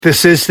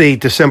This is the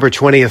December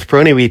 20th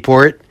Peroni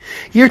Report.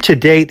 Year to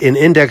date, an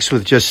index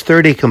with just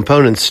 30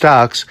 component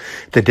stocks,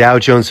 the Dow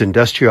Jones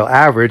Industrial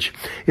Average,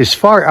 is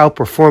far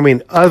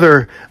outperforming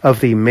other of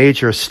the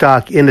major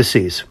stock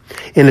indices.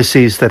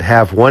 Indices that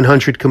have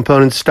 100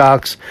 component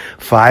stocks,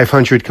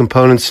 500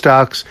 component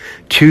stocks,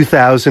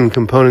 2,000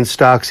 component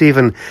stocks,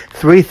 even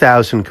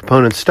 3,000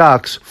 component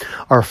stocks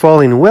are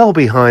falling well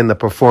behind the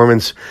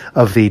performance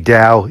of the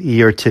Dow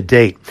year to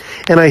date.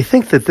 And I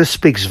think that this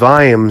speaks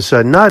volumes,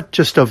 not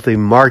just of the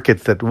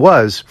market that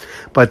was,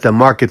 but the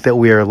market that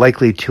we are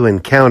likely to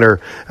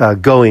encounter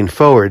going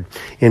forward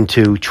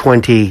into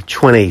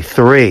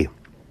 2023.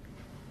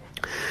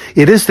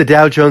 It is the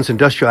Dow Jones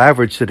Industrial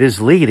Average that is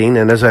leading,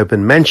 and as I've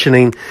been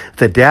mentioning,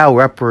 the Dow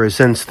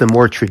represents the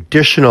more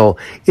traditional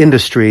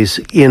industries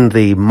in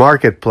the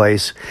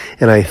marketplace,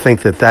 and I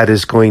think that that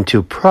is going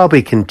to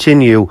probably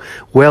continue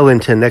well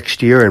into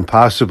next year and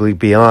possibly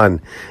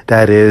beyond.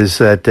 That is,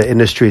 that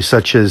industries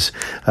such as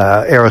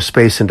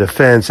aerospace and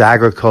defense,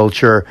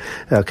 agriculture,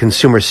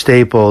 consumer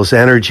staples,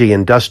 energy,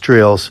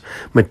 industrials,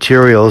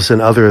 materials,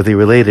 and other of the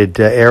related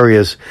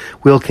areas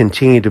will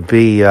continue to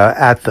be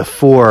at the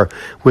fore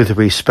with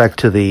respect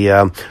to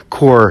the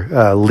core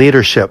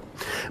leadership.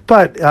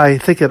 But I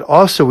think it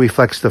also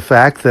reflects the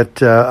fact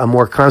that a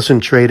more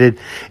concentrated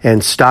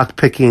and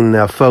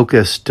stock-picking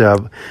focused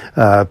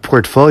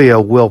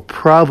portfolio will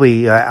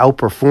probably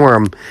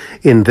outperform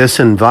in this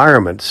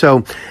environment.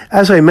 So,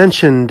 as I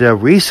mentioned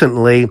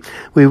recently,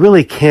 we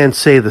really can't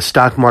say the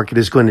stock market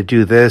is going to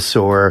do this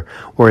or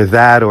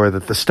that, or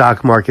that the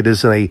stock market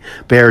is in a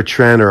bear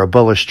trend or a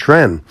bullish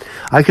trend.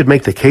 I could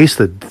make the case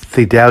that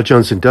the Dow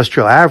Jones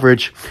Industrial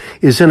Average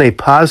is in a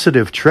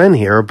positive trend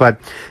here, but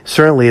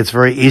certainly it's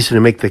very easy to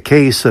make the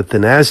case that the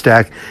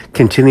NASDAQ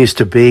continues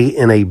to be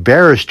in a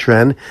bearish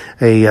trend,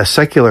 a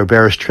secular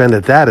bearish trend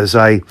at that, as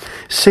I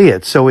see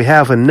it. So we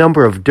have a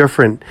number of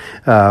different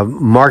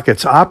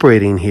markets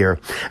operating here.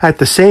 At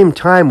the same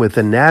time, with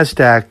the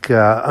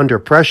NASDAQ under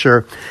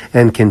pressure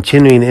and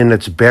continuing in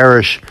its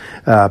bearish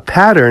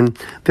pattern,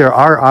 there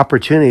are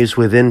opportunities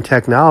within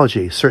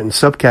technology. Certain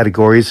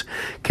subcategories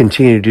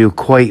continue to do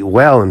quite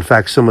well. In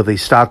fact, some of the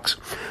stocks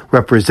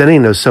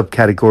representing those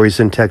subcategories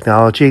in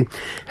technology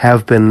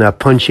have been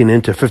punching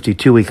into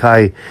 52-week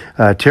high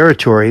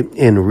territory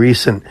in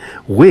recent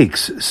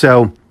weeks.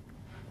 So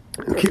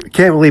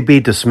can't really be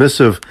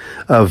dismissive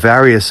of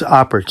various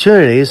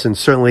opportunities, and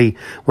certainly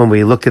when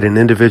we look at an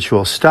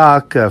individual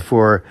stock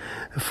for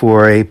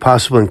a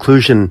possible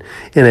inclusion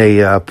in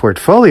a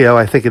portfolio,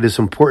 I think it is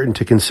important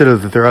to consider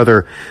that there are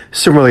other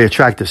similarly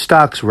attractive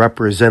stocks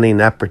representing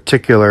that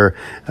particular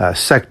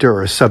sector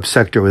or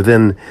subsector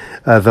within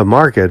the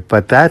market.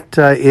 But that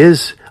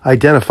is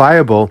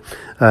identifiable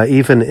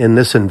even in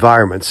this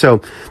environment.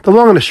 So the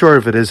long and the short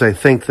of it is I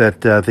think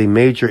that the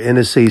major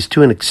indices,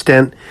 to an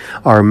extent,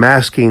 are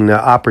masking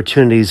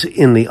opportunities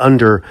in the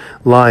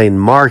underlying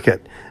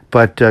market.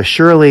 But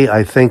surely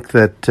I think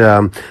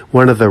that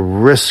one of the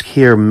risks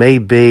here may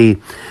be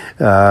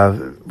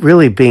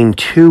really being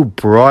too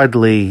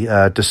broadly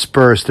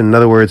dispersed. In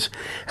other words,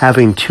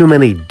 having too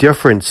many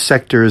different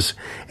sectors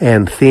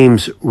and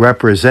themes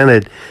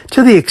represented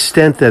to the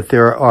extent that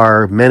there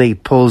are many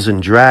pulls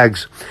and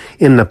drags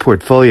in the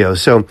portfolio.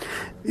 So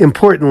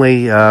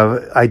importantly,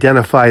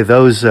 identify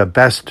those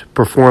best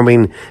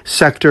performing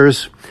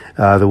sectors,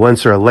 the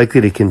ones that are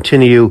likely to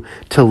continue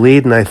to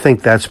lead, and I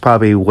think that's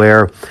probably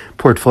where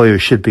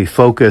portfolios should be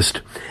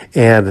focused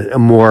and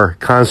more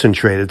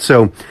concentrated.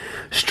 So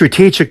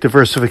strategic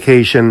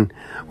diversification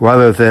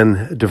rather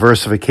than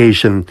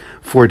diversification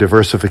for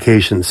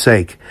diversification's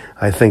sake.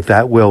 I think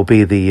that will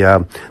be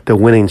the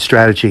winning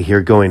strategy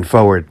here going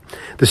forward.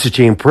 This is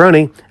Gene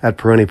Peroni at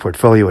Peroni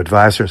Portfolio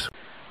Advisors.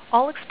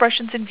 All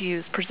expressions and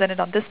views presented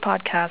on this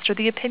podcast are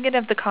the opinion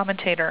of the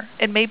commentator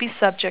and may be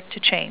subject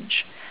to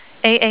change.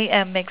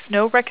 AAM makes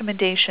no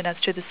recommendation as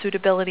to the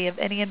suitability of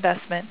any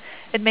investment.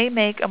 It may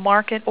make a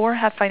market or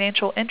have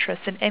financial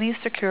interest in any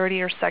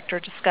security or sector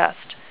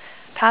discussed.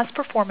 Past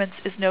performance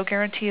is no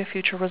guarantee of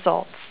future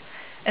results.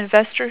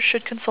 Investors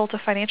should consult a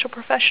financial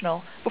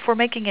professional before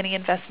making any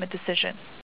investment decision.